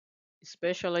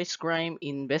specialized crime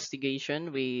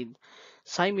investigation with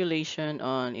simulation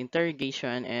on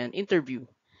interrogation and interview.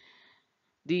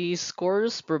 This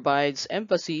course provides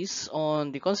emphasis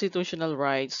on the constitutional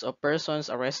rights of persons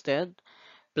arrested,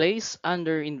 placed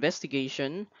under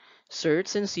investigation,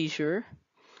 search and seizure.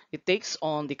 It takes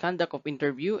on the conduct of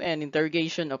interview and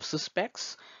interrogation of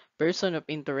suspects, person of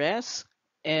interest,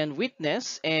 and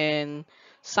witness, and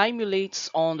simulates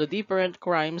on the different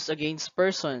crimes against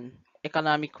person,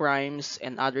 economic crimes,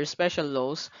 and other special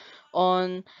laws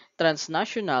on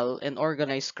transnational and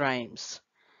organized crimes.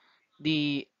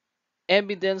 The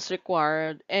evidence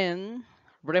required and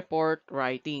report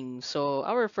writing. So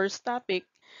our first topic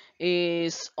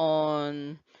is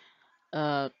on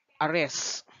uh,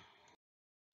 arrest.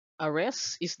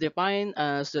 Arrest is defined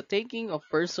as the taking of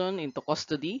person into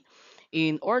custody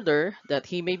in order that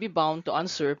he may be bound to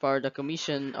answer for the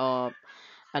commission of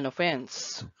an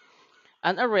offense.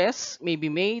 An arrest may be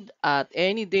made at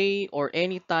any day or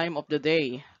any time of the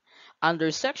day.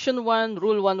 Under Section 1,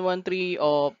 Rule 113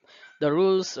 of the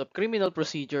Rules of Criminal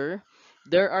Procedure,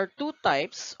 there are two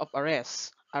types of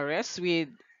arrests: arrest with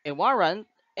a warrant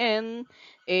and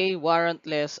a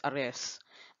warrantless arrest.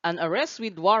 An arrest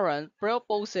with warrant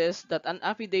proposes that an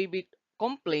affidavit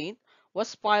complaint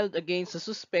was filed against the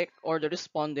suspect or the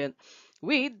respondent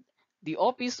with the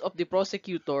office of the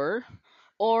prosecutor,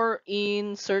 or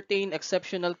in certain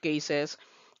exceptional cases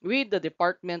with the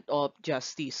Department of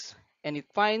Justice, and it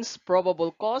finds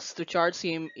probable cause to charge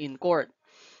him in court.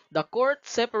 The court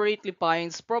separately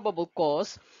finds probable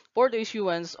cause for the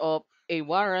issuance of a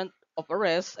warrant of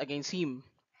arrest against him.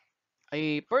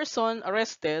 A person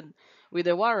arrested with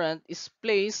a warrant is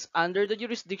placed under the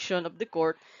jurisdiction of the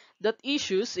court that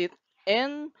issues it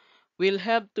and will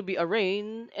have to be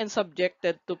arraigned and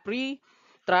subjected to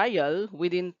pre-trial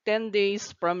within 10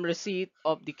 days from receipt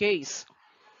of the case.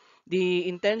 The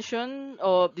intention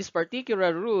of this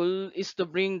particular rule is to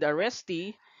bring the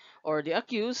arrestee or the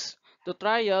accused to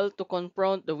trial to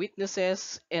confront the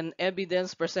witnesses and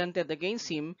evidence presented against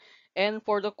him, and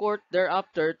for the court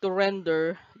thereafter to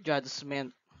render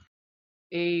judgment.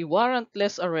 A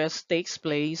warrantless arrest takes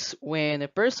place when a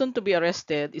person to be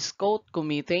arrested is caught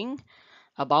committing,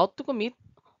 about to commit,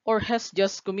 or has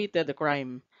just committed a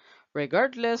crime.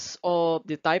 Regardless of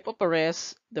the type of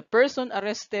arrest, the person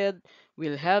arrested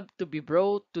will have to be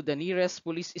brought to the nearest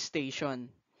police station.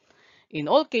 In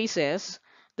all cases,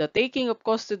 the taking of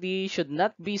custody should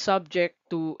not be subject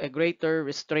to a greater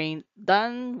restraint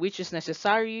than which is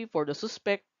necessary for the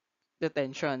suspect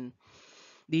detention.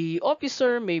 The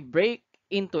officer may break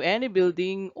into any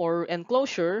building or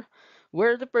enclosure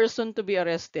where the person to be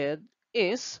arrested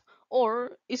is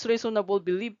or is reasonable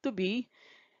believed to be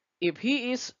if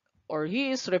he is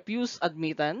refused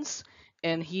admittance,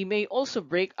 and he may also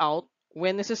break out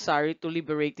when necessary to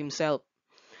liberate himself.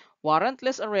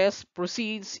 Warrantless arrest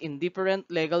proceeds in different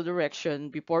legal direction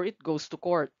before it goes to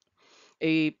court.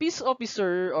 A peace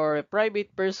officer or a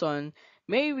private person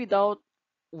may, without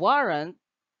warrant,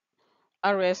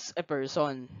 arrest a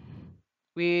person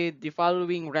with the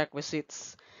following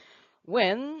requisites: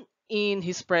 when, in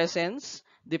his presence,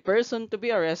 the person to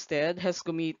be arrested has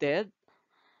committed,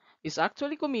 is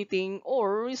actually committing,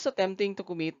 or is attempting to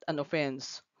commit an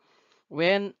offense;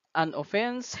 when an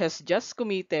offense has just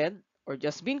committed or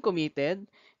just been committed,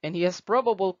 and he has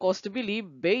probable cause to believe,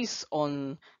 based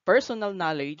on personal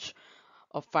knowledge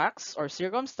of facts or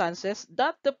circumstances,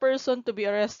 that the person to be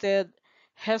arrested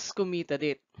has committed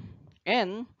it;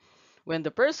 and when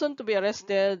the person to be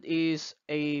arrested is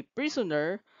a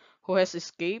prisoner who has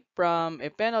escaped from a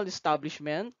penal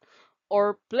establishment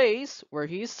or place where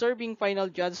he is serving final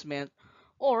judgment,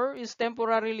 or is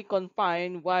temporarily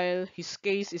confined while his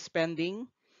case is pending,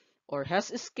 or has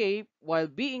escaped while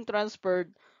being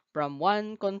transferred from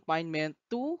one confinement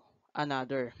to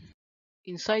another.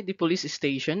 Inside the police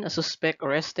station, a suspect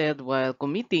arrested while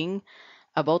committing,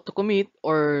 about to commit,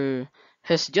 or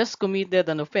has just committed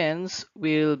an offense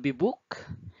will be booked.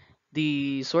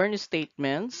 The sworn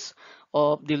statements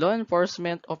of the law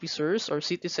enforcement officers or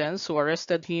citizens who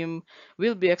arrested him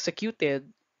will be executed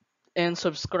and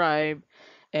subscribed,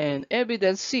 and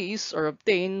evidence seized or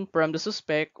obtained from the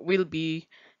suspect will be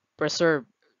preserved.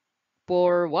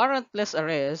 For warrantless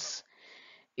arrest,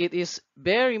 it is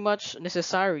very much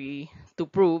necessary to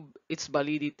prove its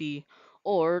validity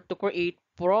or to create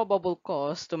probable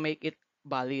cause to make it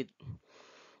valid.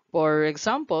 For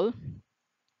example,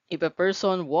 if a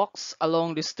person walks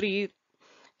along the street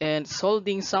and is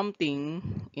holding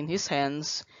something in his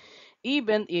hands,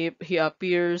 even if he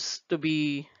appears to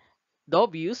be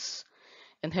dubious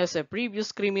and has a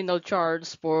previous criminal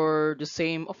charge for the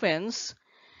same offense,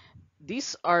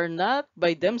 These are not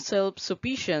by themselves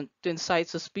sufficient to incite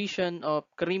suspicion of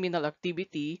criminal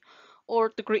activity or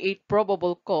to create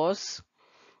probable cause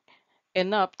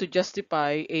enough to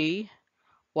justify a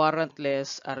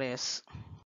warrantless arrest.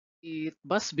 It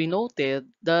must be noted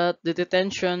that the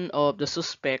detention of the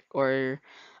suspect or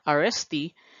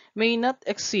arrestee may not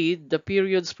exceed the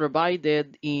periods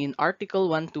provided in Article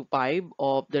 125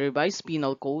 of the Revised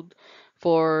Penal Code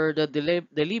for the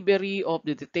delivery of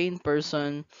the detained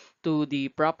person to the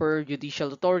proper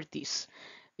judicial authorities.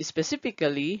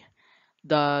 Specifically,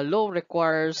 the law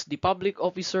requires the public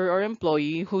officer or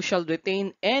employee who shall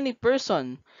detain any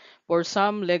person for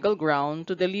some legal ground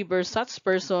to deliver such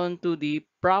person to the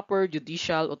proper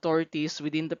judicial authorities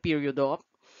within the period of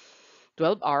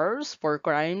 12 hours for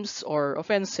crimes or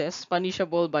offenses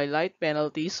punishable by light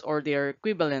penalties or their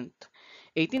equivalent,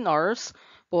 18 hours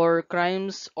for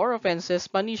crimes or offenses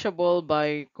punishable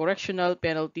by correctional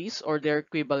penalties or their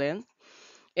equivalent,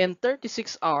 and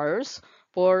 36 hours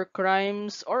for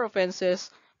crimes or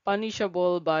offenses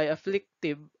punishable by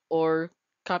afflictive or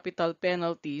capital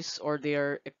penalties or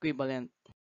their equivalent.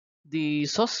 The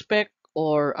suspect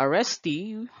or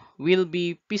arrestee will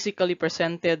be physically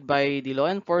presented by the law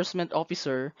enforcement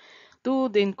officer to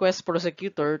the inquest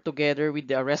prosecutor together with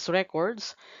the arrest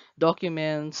records,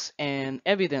 documents, and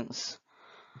evidence.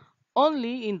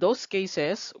 Only in those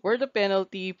cases where the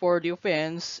penalty for the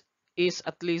offense is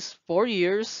at least 4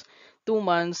 years, 2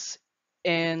 months,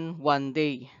 and 1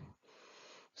 day.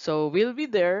 So we'll be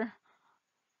there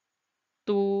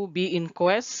to be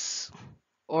inquest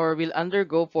or will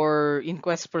undergo for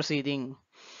inquest proceeding.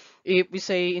 If we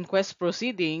say inquest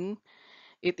proceeding,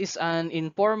 it is an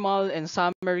informal and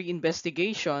summary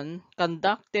investigation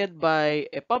conducted by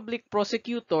a public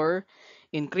prosecutor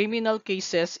in criminal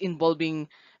cases involving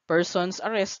persons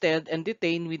arrested and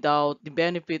detained without the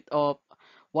benefit of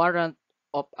warrant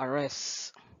of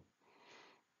arrest.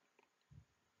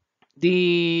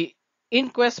 The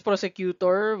inquest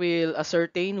prosecutor will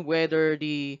ascertain whether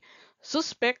the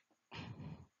suspect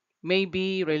may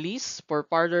be released for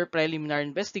further preliminary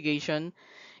investigation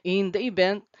in the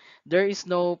event there is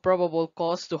no probable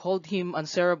cause to hold him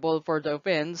answerable for the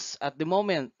offense at the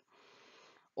moment,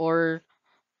 or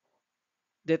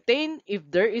detain if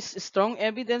there is strong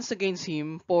evidence against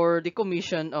him for the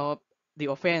commission of the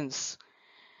offense.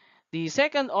 The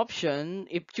second option,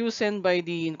 if chosen by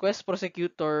the inquest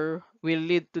prosecutor, will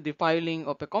lead to the filing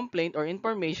of a complaint or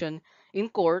information in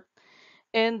court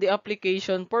and the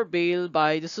application for bail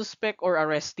by the suspect or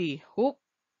arrestee who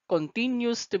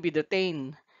continues to be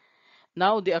detained,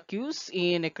 now the accused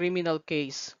in a criminal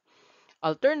case.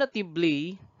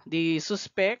 Alternatively, the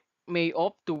suspect may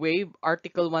opt to waive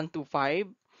Article 125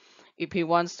 if he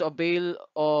wants to avail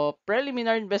of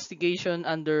preliminary investigation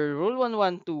under Rule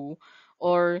 112,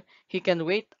 or he can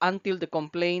wait until the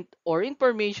complaint or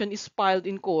information is filed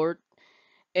in court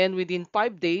and within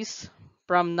 5 days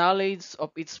from knowledge of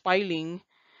its filing,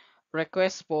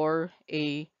 request for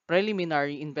a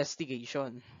preliminary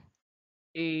investigation.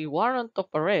 A warrant of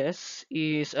arrest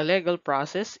is a legal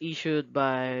process issued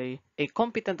by a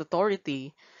competent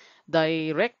authority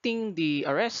directing the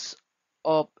arrest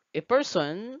of a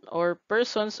person or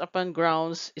persons upon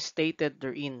grounds stated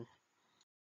therein.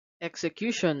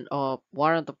 Execution of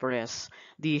warrant of arrest.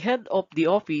 The head of the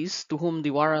office to whom the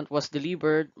warrant was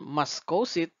delivered must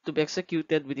cause it to be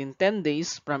executed within 10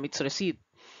 days from its receipt,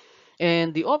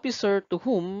 and the officer to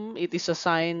whom it is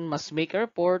assigned must make a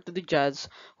report to the judge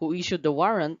who issued the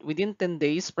warrant within 10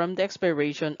 days from the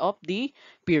expiration of the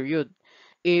period.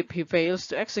 If he fails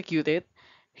to execute it,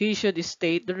 he should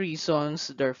state the reasons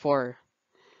therefor.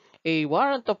 A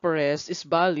warrant of arrest is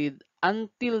valid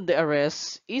until the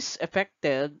arrest is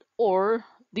effected or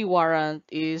the warrant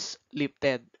is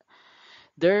lifted.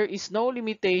 There is no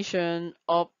limitation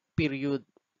of period.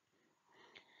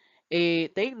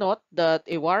 Take note that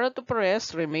a warrant of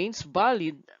arrest remains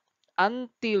valid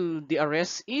until the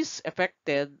arrest is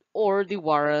effected or the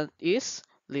warrant is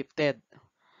lifted.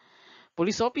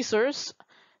 Police officers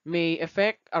may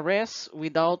effect arrest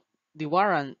without the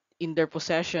warrant in their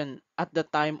possession at the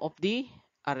time of the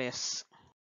arrest.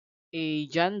 A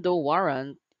John Doe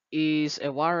warrant is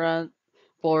a warrant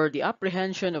for the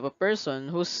apprehension of a person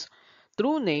whose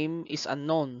true name is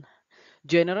unknown.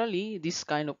 Generally, this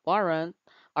kind of warrant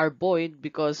are void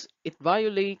because it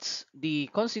violates the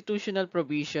constitutional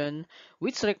provision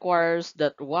which requires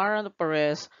that warrant of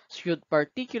arrest should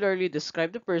particularly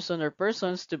describe the person or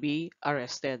persons to be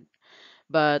arrested.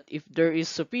 But if there is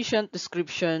sufficient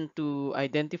description to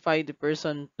identify the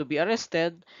person to be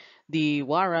arrested, the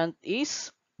warrant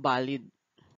is valid.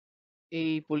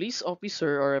 A police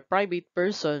officer or a private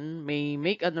person may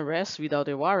make an arrest without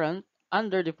a warrant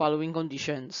under the following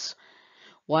conditions.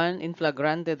 One, in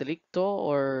flagrante delicto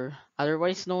or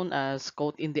otherwise known as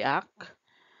caught in the act.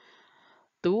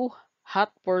 Two,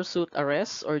 hot pursuit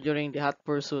arrest or during the hot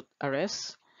pursuit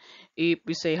arrest. If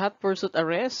we say hot pursuit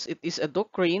arrest, it is a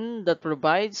doctrine that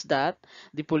provides that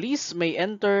the police may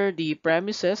enter the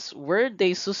premises where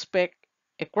they suspect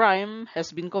a crime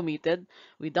has been committed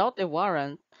without a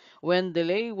warrant when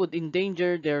delay would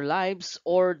endanger their lives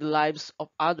or the lives of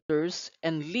others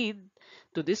and lead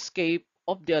to the escape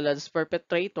of the alleged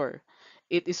perpetrator.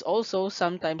 It is also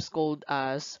sometimes called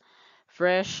as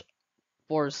fresh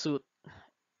pursuit.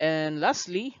 And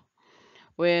lastly,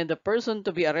 when the person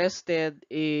to be arrested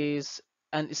is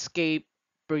an escaped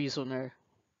prisoner.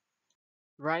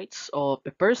 Rights of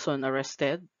a person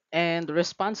arrested and the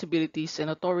responsibilities and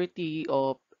authority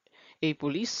of a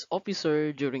police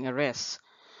officer during arrest.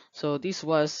 So this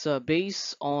was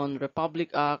based on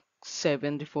Republic Act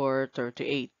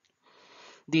 7438.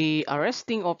 The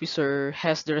arresting officer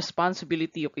has the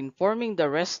responsibility of informing the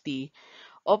arrestee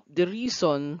of the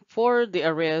reason for the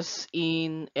arrest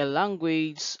in a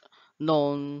language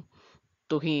known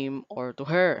to him or to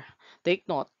her. Take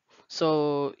note.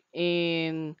 So,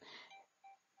 in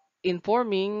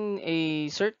informing a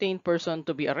certain person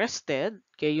to be arrested,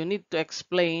 okay, you need to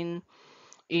explain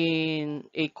in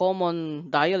a common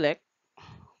dialect,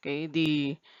 okay,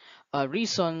 the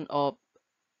reason of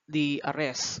the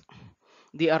arrest.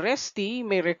 The arrestee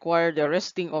may require the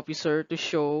arresting officer to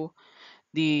show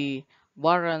the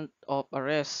warrant of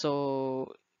arrest.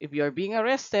 So if you are being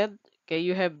arrested, okay,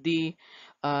 you have the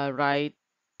right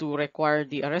to require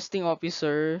the arresting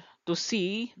officer to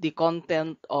see the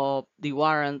content of the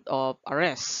warrant of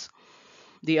arrest.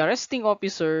 The arresting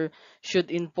officer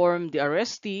should inform the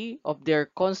arrestee of their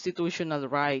constitutional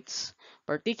rights,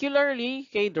 particularly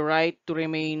okay, the right to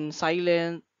remain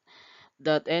silent,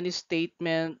 that any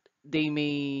statement they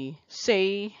may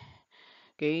say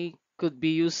okay, could be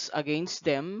used against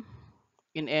them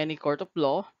in any court of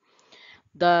law,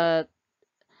 that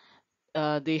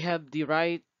they have the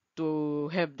right to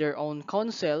have their own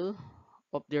counsel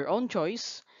of their own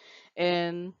choice,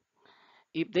 and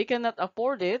if they cannot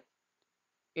afford it,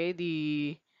 okay,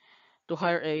 to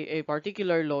hire a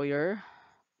particular lawyer,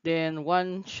 then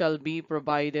one shall be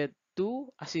provided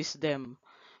to assist them,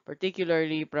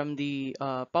 particularly from the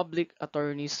public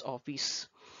attorney's office.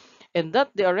 And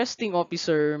that the arresting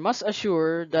officer must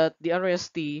assure that the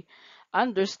arrestee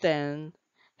understand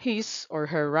his or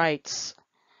her rights.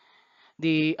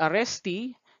 The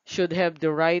arrestee should have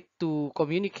the right to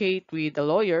communicate with a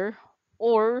lawyer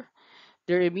or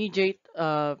their immediate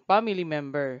family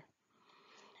member.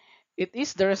 It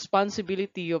is the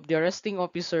responsibility of the arresting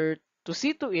officer to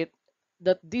see to it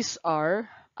that these are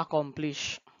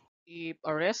accomplished. If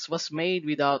arrest was made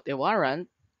without a warrant,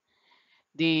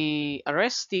 the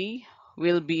arrestee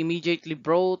will be immediately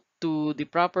brought to the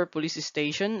proper police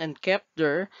station and kept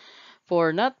there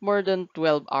for not more than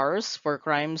 12 hours for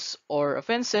crimes or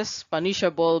offenses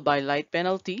punishable by light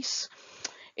penalties,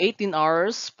 18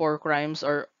 hours for crimes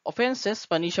or offenses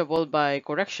punishable by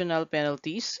correctional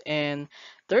penalties, and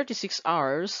 36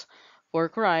 hours for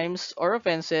crimes or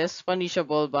offenses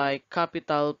punishable by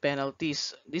capital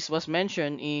penalties. This was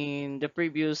mentioned in the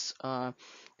previous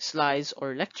slides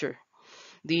or lecture.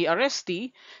 The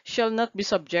arrestee shall not be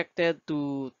subjected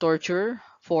to torture,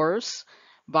 force,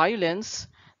 violence,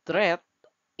 threat,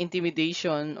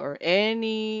 intimidation, or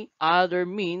any other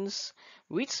means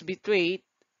which betray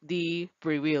the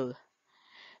free will.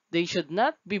 They should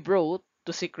not be brought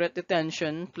to secret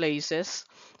detention places,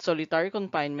 solitary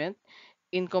confinement,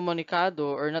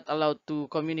 incommunicado, or not allowed to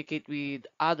communicate with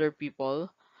other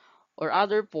people, or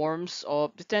other forms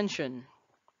of detention.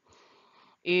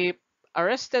 If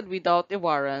arrested without a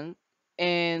warrant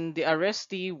and the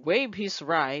arrestee waive his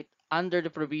right under the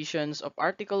provisions of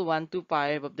Article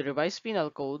 125 of the Revised Penal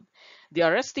Code, the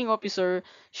arresting officer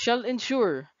shall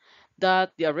ensure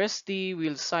that the arrestee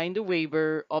will sign the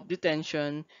waiver of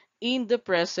detention in the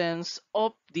presence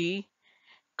of the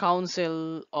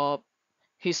counsel of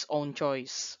his own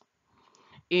choice.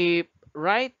 If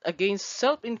right against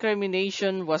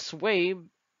self-incrimination was waived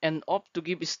and opt to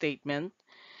give a statement,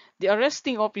 the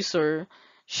arresting officer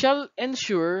shall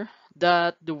ensure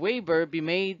that the waiver be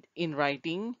made in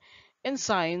writing and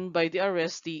signed by the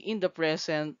arrestee in the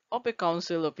presence of a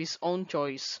counsel of his own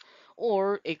choice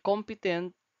or a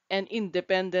competent and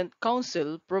independent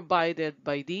counsel provided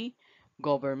by the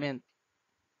government.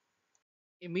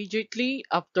 Immediately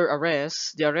after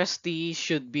arrest, the arrestee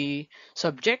should be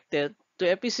subjected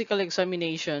to a physical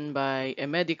examination by a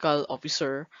medical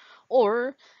officer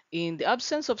or, in the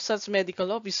absence of such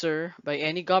medical officer, by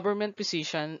any government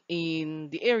physician in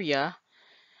the area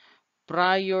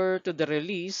prior to the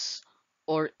release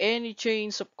or any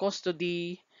change of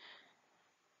custody,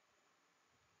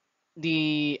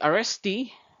 the arrestee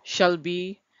shall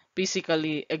be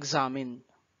physically examined.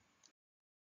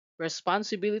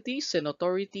 Responsibilities and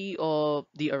authority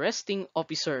of the arresting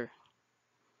officer.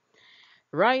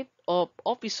 Right of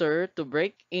officer to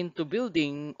break into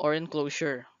building or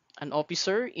enclosure. An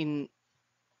officer in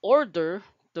order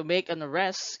to make an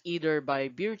arrest either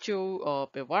by virtue of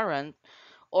a warrant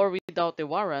or without a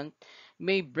warrant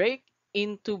may break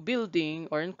into building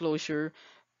or enclosure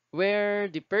where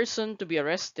the person to be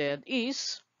arrested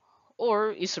is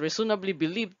or is reasonably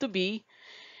believed to be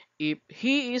if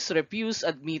he is refused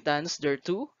admittance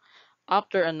thereto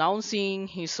after announcing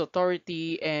his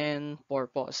authority and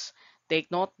purpose.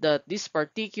 Take note that this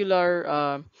particular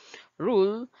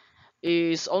rule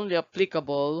is only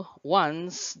applicable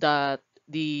once that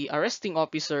the arresting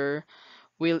officer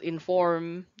will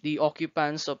inform the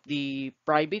occupants of the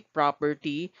private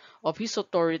property of his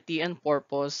authority and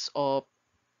purpose of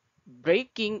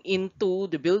breaking into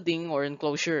the building or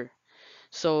enclosure.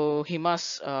 So he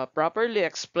must properly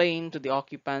explain to the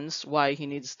occupants why he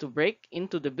needs to break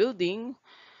into the building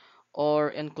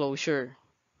or enclosure.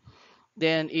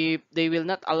 Then if they will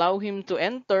not allow him to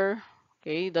enter,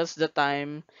 okay, that's the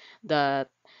time that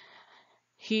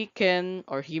he can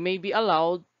or he may be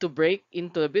allowed to break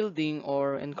into a building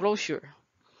or enclosure.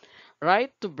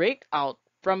 Right to break out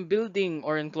from building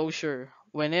or enclosure.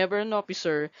 Whenever an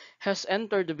officer has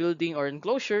entered the building or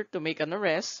enclosure to make an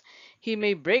arrest, he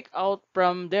may break out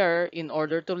from there in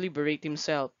order to liberate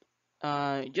himself.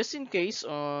 Just in case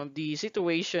the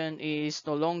situation is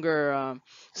no longer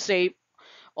safe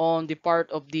on the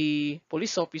part of the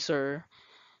police officer.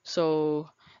 So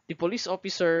the police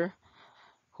officer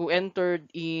who entered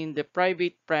in the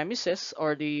private premises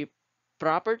or the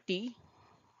property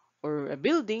or a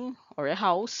building or a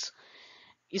house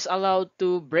is allowed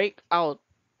to break out,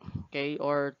 okay,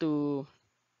 or to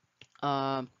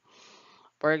uh,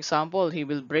 for example he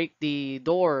will break the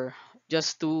door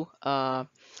just to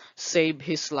save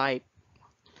his life.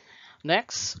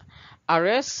 Next,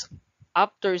 arrest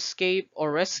after escape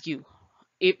or rescue.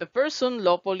 If a person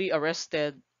lawfully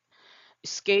arrested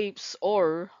escapes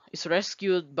or is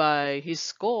rescued by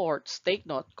his cohorts, take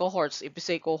note, cohorts, if you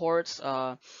say cohorts,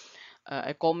 a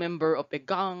co-member of a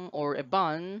gang or a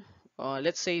band,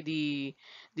 let's say the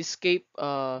escape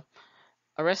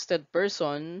arrested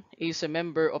person is a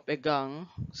member of a gang,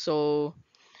 so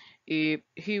if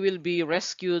he will be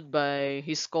rescued by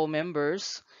his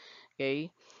co-members, okay,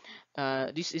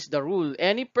 this is the rule.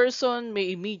 Any person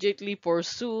may immediately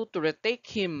pursue to retake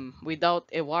him without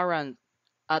a warrant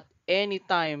at any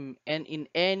time and in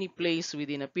any place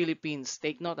within the Philippines.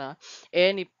 Take note,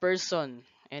 any person.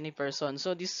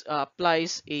 So this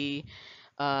applies a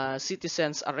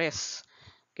citizen's arrest.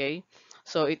 Okay,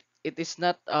 so it is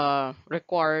not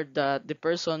required that the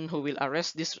person who will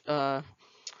arrest this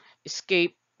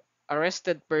escape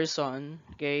arrested person,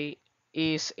 okay,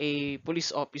 is a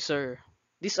police officer.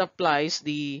 This applies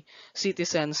the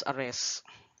citizen's arrest.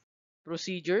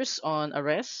 Procedures on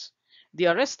arrest. The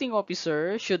arresting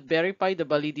officer should verify the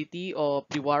validity of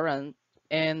the warrant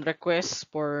and request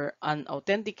for an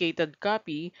authenticated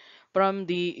copy from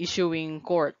the issuing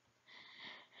court.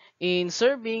 In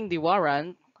serving the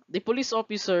warrant, the police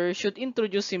officer should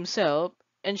introduce himself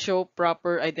and show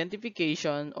proper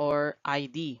identification or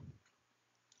ID.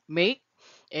 Make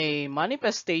a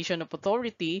manifestation of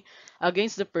authority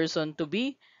against the person to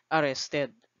be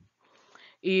arrested.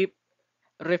 If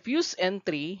refuse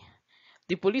entry,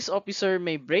 the police officer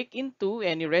may break into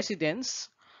any residence,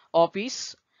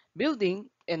 office, building,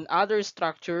 and other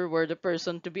structure where the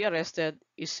person to be arrested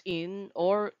is in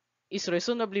or is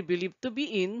reasonably believed to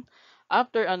be in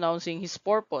after announcing his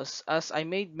purpose, as I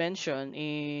made mention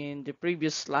in the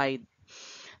previous slide.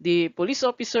 The police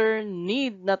officer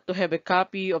need not to have a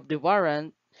copy of the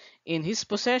warrant in his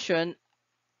possession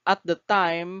at the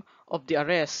time of the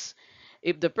arrest.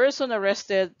 If the person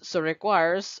arrested so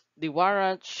requires, the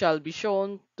warrant shall be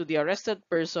shown to the arrested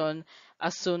person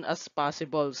as soon as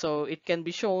possible. So it can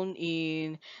be shown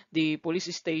in the police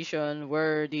station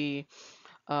where the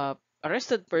uh,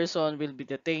 arrested person will be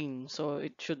detained. So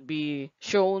it should be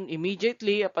shown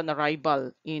immediately upon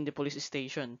arrival in the police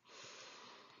station.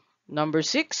 Number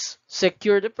 6,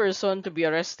 secure the person to be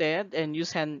arrested and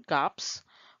use handcuffs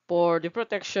for the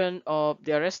protection of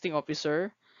the arresting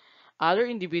officer, other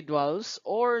individuals,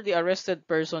 or the arrested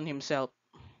person himself.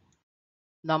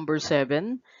 Number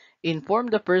 7, inform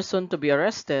the person to be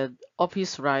arrested of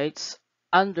his rights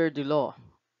under the law.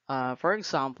 For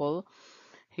example,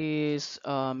 his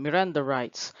Miranda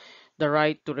rights, the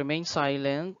right to remain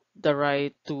silent, the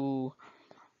right to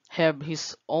have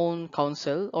his own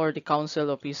counsel or the counsel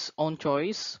of his own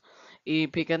choice.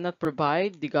 If he cannot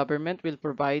provide, the government will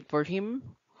provide for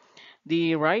him.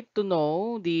 The right to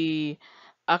know the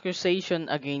accusation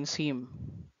against him.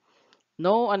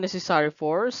 No unnecessary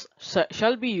force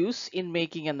shall be used in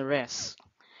making an arrest.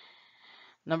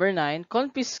 Number 9,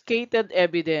 confiscated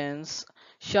evidence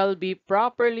shall be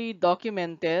properly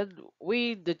documented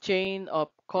with the chain of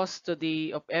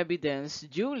custody of evidence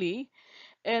duly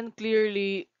and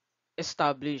clearly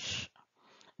established.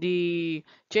 The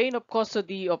chain of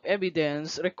custody of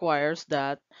evidence requires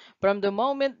that from the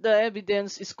moment the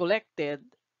evidence is collected,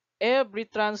 every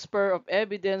transfer of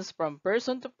evidence from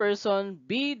person to person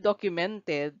be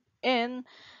documented and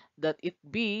that it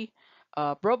be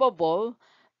probable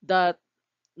that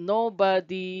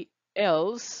nobody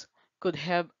else could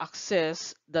have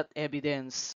access that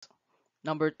evidence.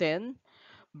 Number 10,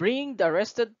 bring the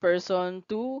arrested person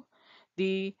to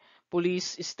the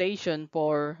police station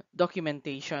for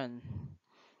documentation.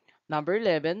 Number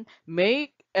 11,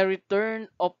 make a return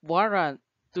of warrant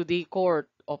to the court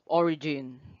of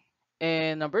origin.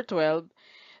 And number 12,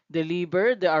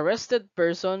 deliver the arrested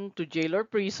person to jail or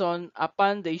prison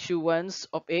upon the issuance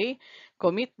of a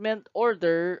commitment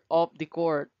order of the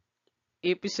court.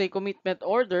 If it's a commitment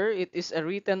order, it is a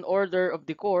written order of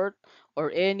the court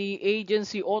or any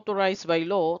agency authorized by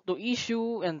law to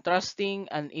issue entrusting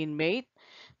an inmate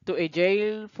to a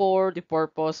jail for the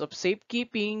purpose of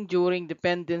safekeeping during the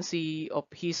pendency of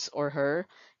his or her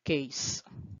case.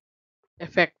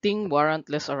 Effecting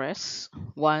warrantless arrest.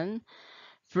 1.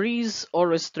 Freeze or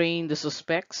restrain the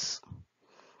suspects.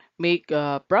 Make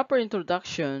a proper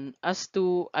introduction as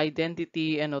to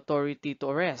identity and authority to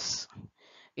arrest.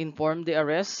 Inform the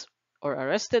arrest or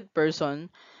arrested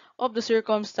person of the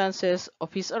circumstances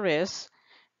of his arrest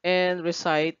and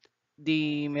recite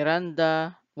the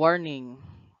Miranda warning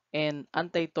and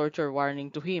anti-torture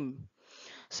warning to him.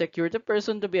 Secure the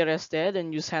person to be arrested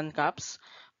and use handcuffs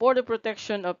for the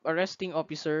protection of arresting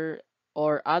officer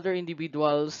or other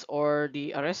individuals or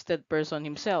the arrested person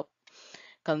himself.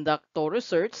 Conduct thorough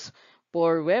research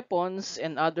for weapons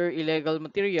and other illegal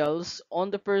materials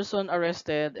on the person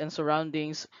arrested and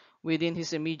surroundings within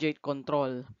his immediate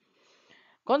control.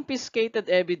 Confiscated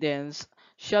evidence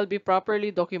shall be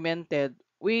properly documented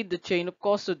with the chain of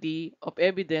custody of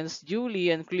evidence duly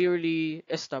and clearly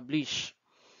established.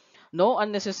 No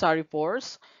unnecessary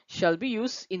force shall be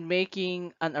used in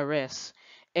making an arrest,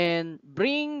 and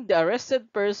bring the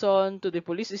arrested person to the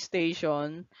police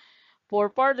station for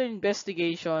further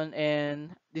investigation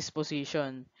and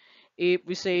disposition. If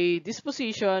we say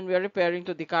disposition, we are referring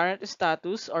to the current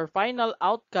status or final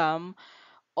outcome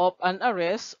of an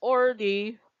arrest or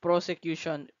the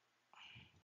prosecution.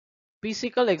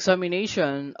 Physical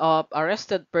examination of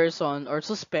arrested person or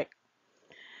suspect.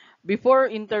 Before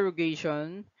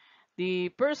interrogation, the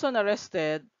person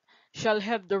arrested shall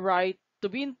have the right to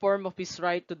be informed of his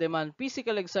right to demand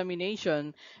physical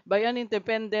examination by an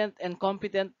independent and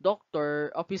competent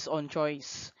doctor of his own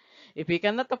choice. If he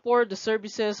cannot afford the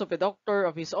services of a doctor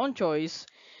of his own choice,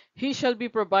 he shall be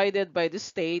provided by the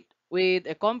state with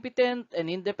a competent and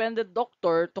independent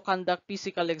doctor to conduct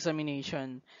physical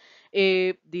examination.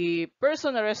 If the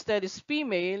person arrested is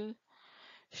female,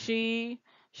 she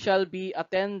shall be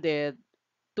attended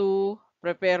to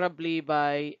preferably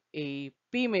by a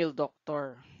female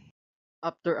doctor.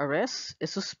 After arrest, a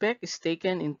suspect is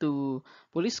taken into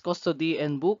police custody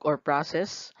and booked or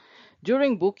processed.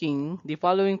 During booking, the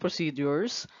following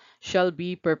procedures shall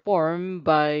be performed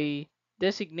by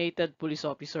designated police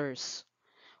officers.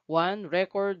 1.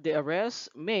 Record the arrest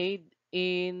made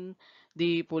in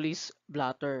the police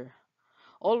blotter.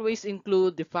 Always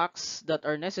include the facts that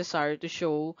are necessary to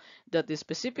show that the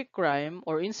specific crime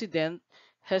or incident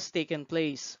has taken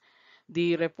place.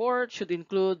 The report should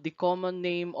include the common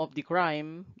name of the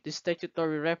crime, the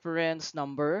statutory reference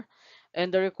number,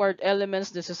 and the required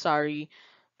elements necessary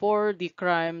for the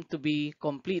crime to be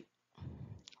complete.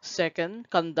 Second,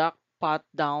 conduct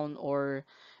pat-down or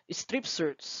strip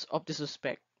search of the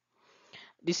suspect.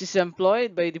 This is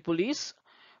employed by the police,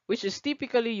 which is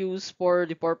typically used for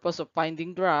the purpose of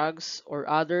finding drugs or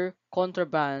other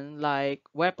contraband like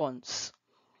weapons.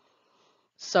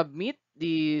 Submit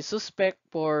the suspect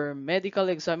for medical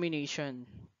examination.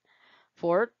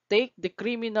 Fourth, take the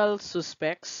criminal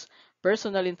suspect's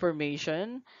personal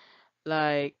information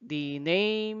like the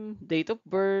name, date of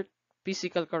birth,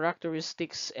 physical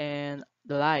characteristics, and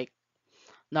the like.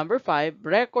 Number 5,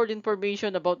 record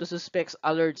information about the suspect's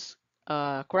alleged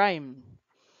crime.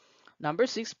 Number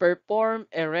 6, perform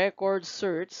a record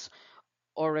search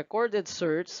or recorded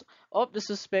search of the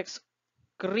suspect's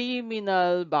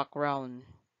criminal background.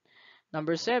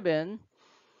 Number 7,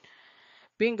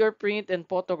 fingerprint and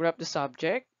photograph the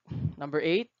subject. Number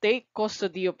 8, take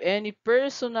custody of any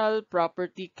personal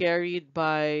property carried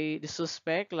by the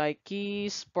suspect like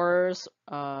keys, purse,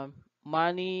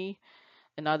 money,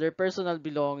 and other personal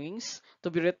belongings to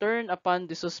be returned upon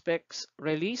the suspect's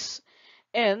release,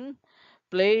 and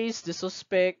place the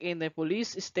suspect in a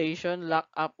police station,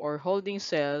 lockup or holding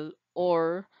cell,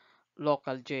 or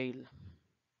local jail.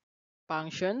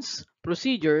 Functions,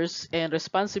 procedures, and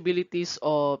responsibilities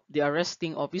of the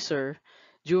arresting officer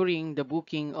during the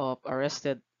booking of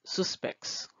arrested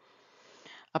suspects.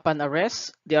 Upon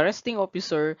arrest, the arresting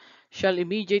officer shall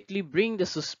immediately bring the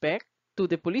suspect to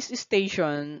the police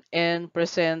station and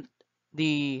present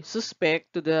the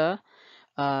suspect to the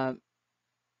uh,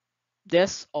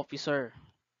 desk officer.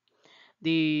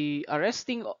 The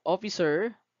arresting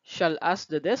officer shall ask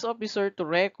the desk officer to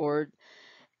record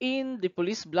in the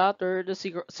police blotter the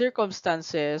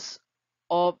circumstances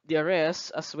of the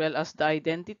arrest as well as the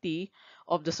identity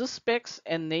of the suspects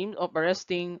and name of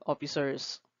arresting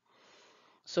officers.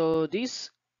 So this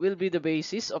will be the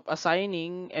basis of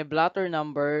assigning a blotter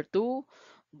number to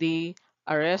the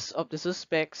arrest of the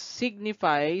suspects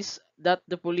signifies that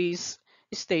the police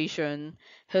station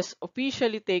has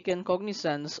officially taken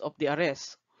cognizance of the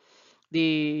arrest.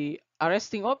 The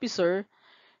arresting officer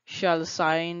shall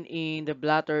sign in the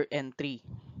blotter entry.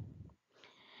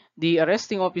 The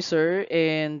arresting officer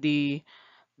and the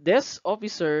desk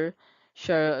officer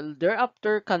shall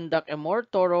thereafter conduct a more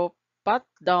thorough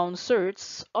pat-down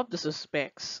search of the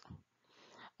suspects.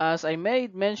 As I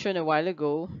made mention a while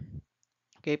ago,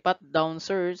 okay, pat-down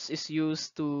search is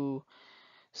used to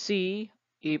see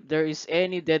if there is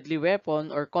any deadly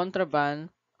weapon or contraband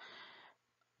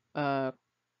uh,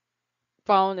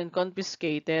 found and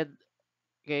confiscated,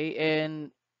 okay, and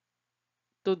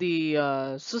to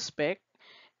the suspect,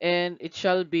 and it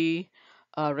shall be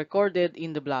recorded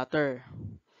in the blotter.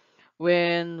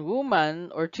 When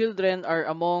women or children are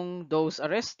among those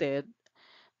arrested,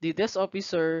 the desk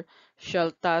officer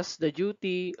shall task the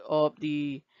duty of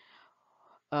the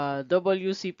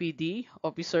WCPD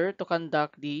officer to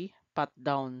conduct the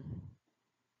pat-down.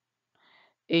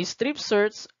 A strip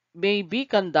search may be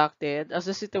conducted as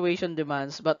the situation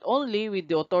demands, but only with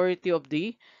the authority of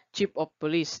the Chief of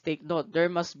Police. Take note, there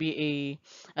must be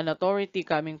an authority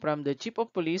coming from the Chief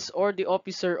of Police or the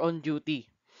officer on duty.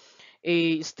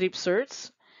 A strip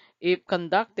search, if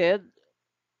conducted,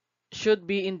 should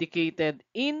be indicated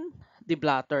in the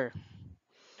blotter.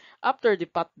 After the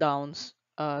pat-downs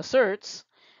search,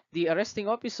 the arresting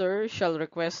officer shall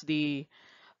request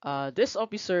this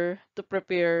officer to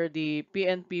prepare the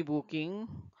PNP booking,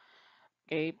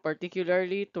 okay,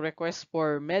 particularly to request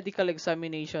for medical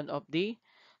examination of the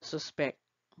suspect.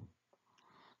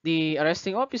 The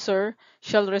arresting officer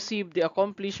shall receive the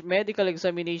accomplished medical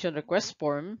examination request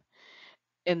form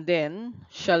and then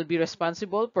shall be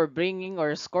responsible for bringing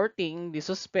or escorting the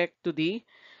suspect to the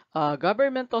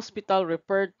government hospital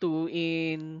referred to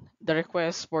in the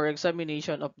request for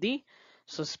examination of the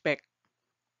suspect.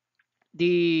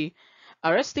 The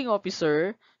arresting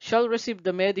officer shall receive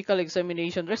the medical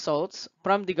examination results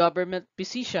from the government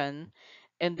physician,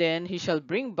 and then he shall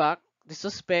bring back the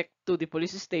suspect to the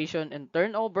police station and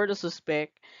turn over the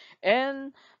suspect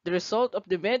and the result of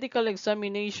the medical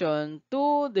examination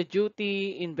to the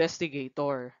duty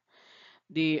investigator.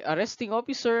 The arresting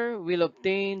officer will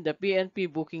obtain the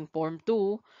PNP booking form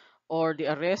 2 or the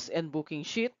arrest and booking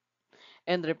sheet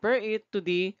and refer it to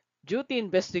the duty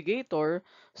investigator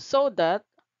so that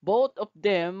both of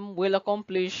them will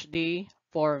accomplish the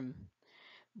form,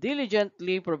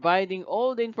 diligently providing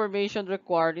all the information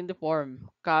required in the form.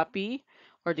 Copy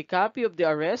or the copy of the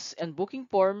arrest and booking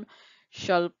form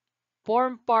shall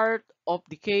form part of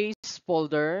the case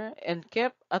folder and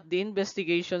kept at the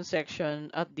investigation section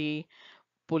at the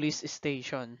police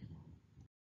station.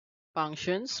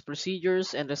 Functions,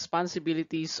 procedures, and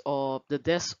responsibilities of the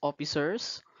desk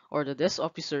officers or the desk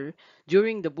officer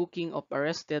during the booking of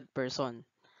arrested person.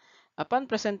 Upon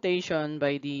presentation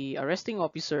by the arresting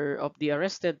officer of the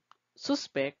arrested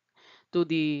suspect to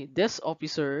the desk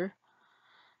officer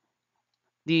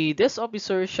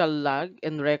shall log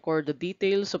and record the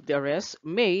details of the arrest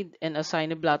made and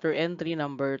assign a blotter entry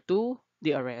number to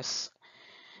the arrest.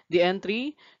 The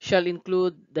entry shall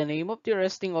include the name of the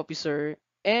arresting officer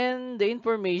and the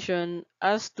information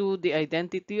as to the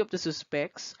identity of the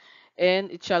suspects, and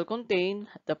it shall contain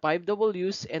the 5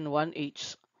 Ws and 1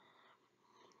 H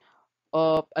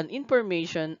of an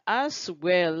information as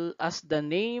well as the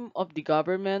name of the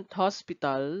government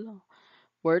hospital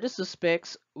where the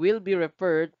suspects will be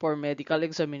referred for medical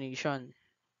examination.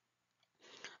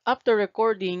 After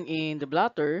recording in the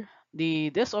blotter,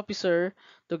 the desk officer,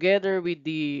 together with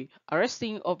the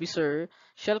arresting officer,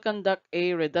 shall conduct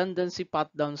a redundancy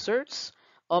pat-down search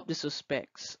of the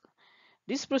suspects.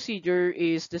 This procedure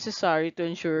is necessary to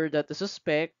ensure that the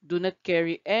suspect do not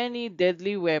carry any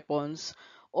deadly weapons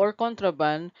or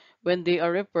contraband when they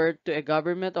are referred to a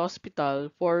government hospital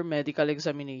for medical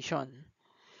examination.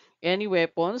 Any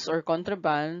weapons or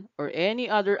contraband or any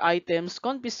other items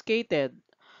confiscated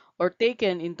or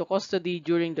taken into custody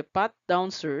during the pat-down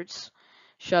search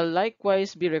shall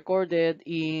likewise be recorded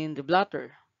in the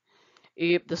blotter.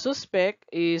 If the suspect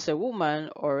is a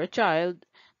woman or a child,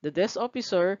 the desk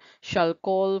officer shall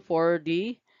call for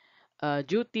the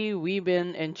Duty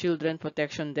Women and Children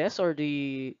Protection Desk or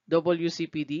the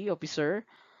WCPD officer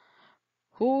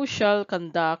who shall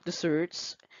conduct the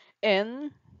search,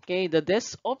 and the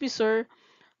desk officer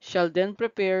shall then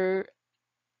prepare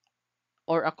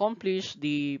or accomplish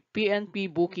the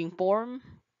PNP booking form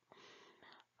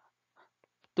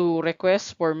to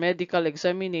request for medical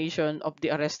examination of the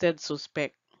arrested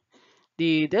suspect.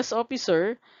 The desk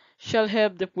officer shall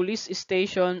have the police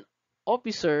station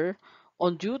officer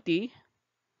on duty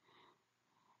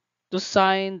to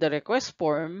sign the request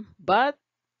form, but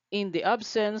in the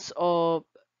absence of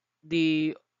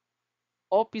the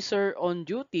officer on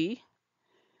duty,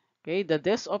 the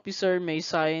desk officer may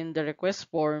sign the request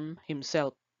form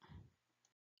himself.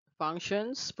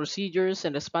 Functions, procedures,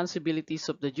 and responsibilities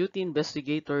of the duty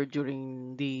investigator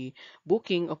during the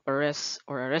booking of arrests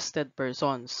or arrested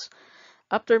persons.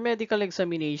 After medical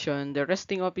examination, the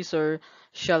arresting officer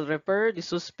shall refer the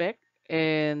suspect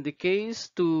and the case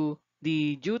to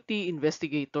the duty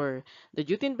investigator. The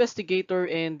duty investigator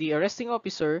and the arresting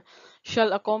officer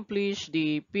shall accomplish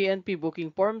the PNP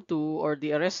booking form 2 or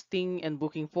the arresting and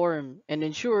booking form and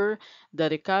ensure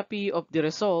that a copy of the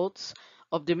results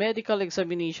of the medical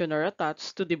examination are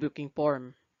attached to the booking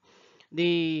form.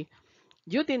 The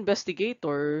duty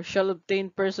investigator shall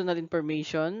obtain personal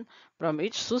information from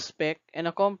each suspect and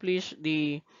accomplish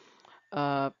the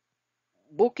uh,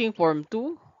 booking form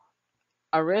 2,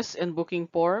 arrest and booking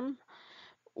form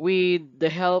with the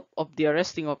help of the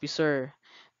arresting officer.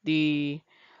 The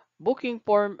booking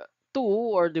form 2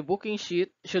 or the booking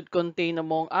sheet should contain,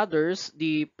 among others,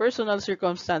 the personal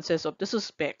circumstances of the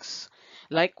suspects.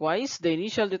 Likewise, the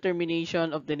initial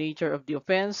determination of the nature of the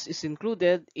offense is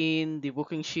included in the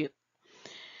booking sheet.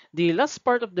 The last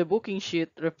part of the booking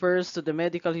sheet refers to the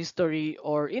medical history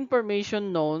or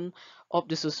information known of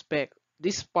the suspect.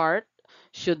 This part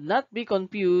should not be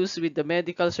confused with the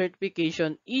medical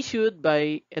certification issued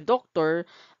by a doctor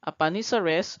upon his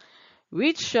arrest,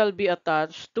 which shall be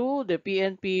attached to the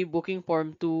PNP Booking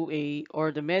Form 2A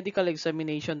or the medical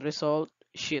examination result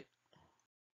sheet.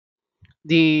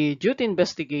 The duty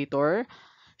investigator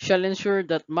shall ensure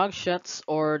that mugshots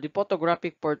or the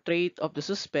photographic portrait of the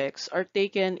suspects are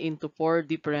taken into 4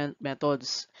 different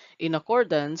methods in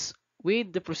accordance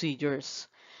with the procedures.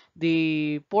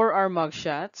 The 4R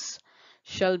mugshots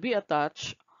shall be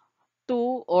attached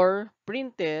to or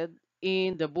printed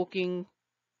in the booking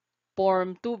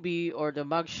form 2B or the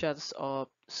mugshots of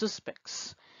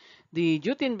suspects. The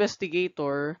duty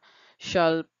investigator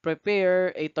shall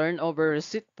prepare a turnover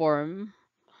receipt form,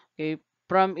 okay,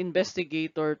 from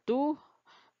investigator to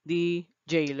the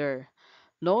jailer,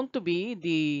 known to be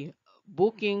the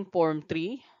booking form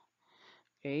 3.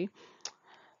 Okay,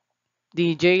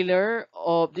 the jailer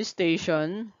of the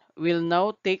station will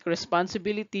now take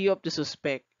responsibility of the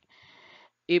suspect.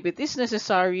 If it is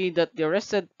necessary that the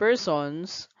arrested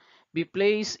persons be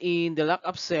placed in the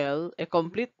lockup cell, a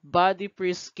complete body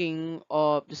frisking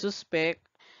of the suspect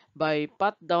by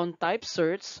pat-down type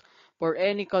search for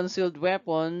any concealed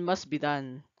weapon must be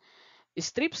done.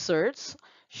 Strip search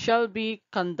shall be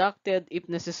conducted if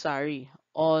necessary.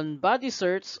 On body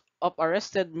search of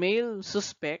arrested male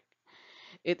suspect,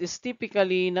 it is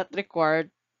typically not required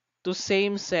to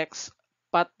same-sex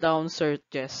pat-down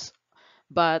searches,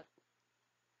 but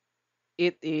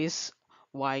it is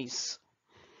wise.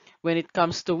 When it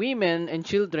comes to women and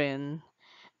children,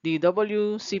 the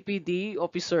WCPD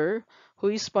officer who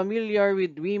is familiar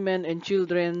with women and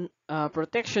children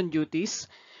protection duties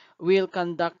will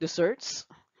conduct the search,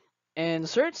 and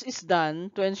search is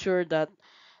done to ensure that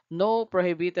no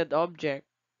prohibited object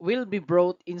will be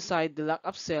brought inside the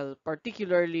lockup cell,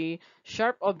 particularly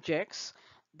sharp objects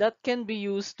that can be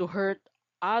used to hurt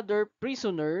other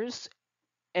prisoners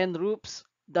and ropes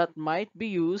that might be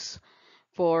used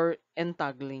for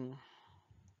entangling.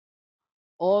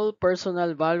 All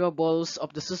personal valuables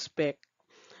of the suspect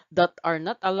that are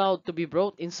not allowed to be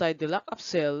brought inside the lockup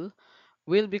cell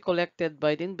will be collected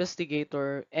by the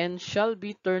investigator and shall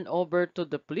be turned over to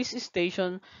the police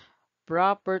station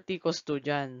property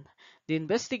custodian. The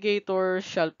investigator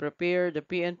shall prepare the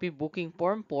PNP booking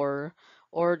form for,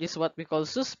 or this what we call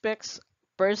suspect's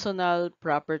personal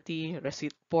property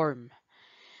receipt form.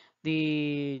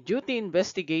 The duty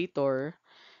investigator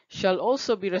shall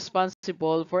also be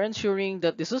responsible for ensuring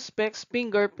that the suspect's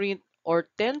fingerprint or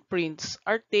 10 prints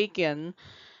are taken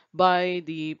by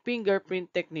the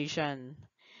fingerprint technician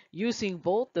using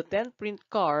both the 10 print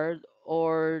card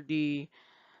or the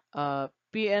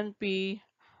PNP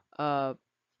uh,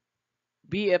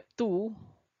 BF2.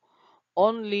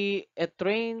 Only a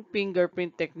trained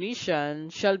fingerprint technician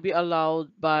shall be allowed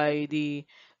by the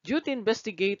duty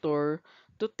investigator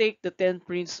to take the 10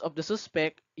 prints of the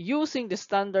suspect using the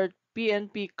standard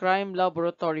PNP crime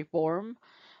laboratory form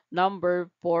number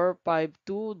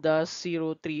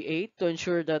 452-038 to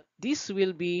ensure that this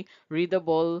will be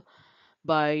readable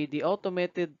by the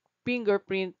automated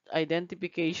fingerprint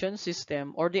identification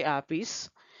system or the APIS.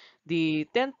 The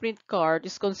 10 print card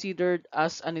is considered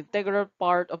as an integral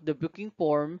part of the booking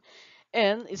form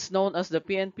and is known as the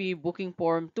PNP Booking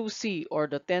Form 2C or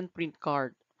the 10 print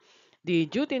card. The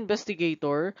duty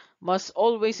investigator must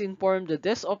always inform the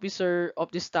desk officer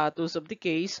of the status of the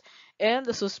case and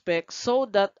the suspect so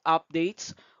that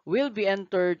updates will be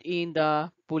entered in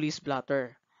the police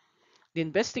blotter. The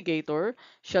investigator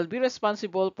shall be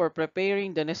responsible for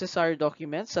preparing the necessary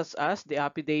documents such as the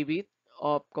affidavit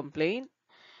of complaint,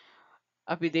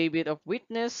 affidavit of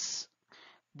witness,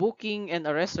 booking and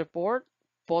arrest report,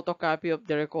 photocopy of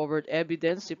the recovered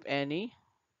evidence if any,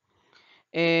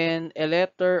 and a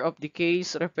letter of the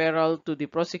case referral to the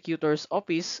prosecutor's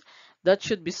office that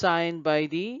should be signed by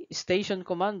the station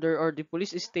commander or the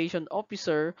police station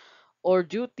officer or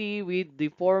duty with the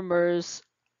former's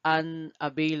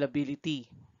unavailability.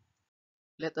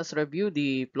 Let us review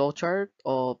the flowchart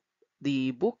of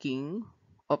the booking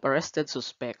of arrested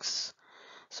suspects.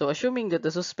 So assuming that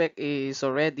the suspect is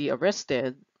already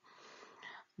arrested,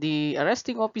 the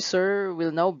arresting officer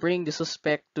will now bring the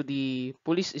suspect to the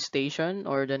police station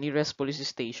or the nearest police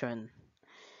station.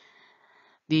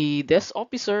 The desk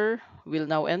officer will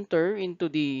now enter into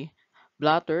the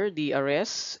blotter the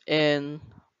arrest and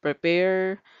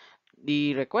prepare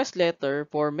the request letter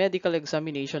for medical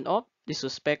examination of the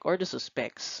suspect or the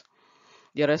suspects.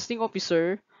 The arresting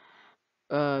officer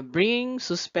brings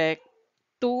suspect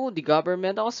to the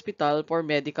government hospital for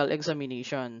medical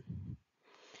examination.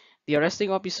 The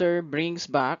arresting officer brings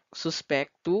back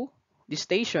suspect to the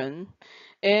station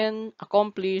and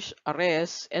accomplish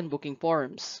arrest and booking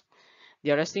forms.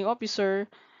 The arresting officer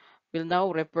will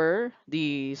now refer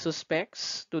the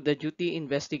suspects to the duty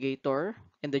investigator,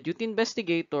 and the duty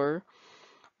investigator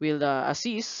will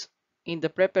assist in the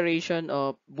preparation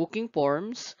of booking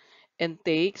forms and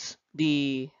takes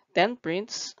the 10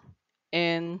 prints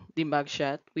and the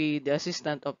mugshot with the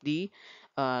assistance of the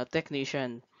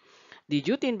technician. The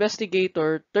duty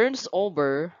investigator turns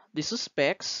over the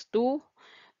suspects to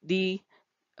the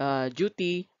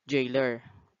duty jailer.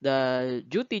 The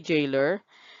duty jailer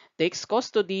takes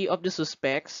custody of the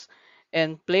suspects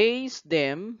and place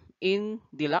them in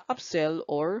the lockup cell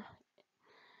or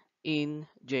in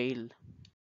jail.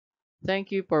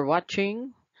 Thank you for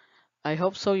watching. I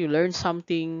hope so you learned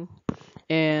something,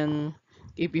 and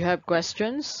if you have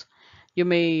questions, you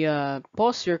may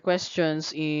post your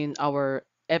questions in our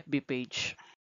FB page.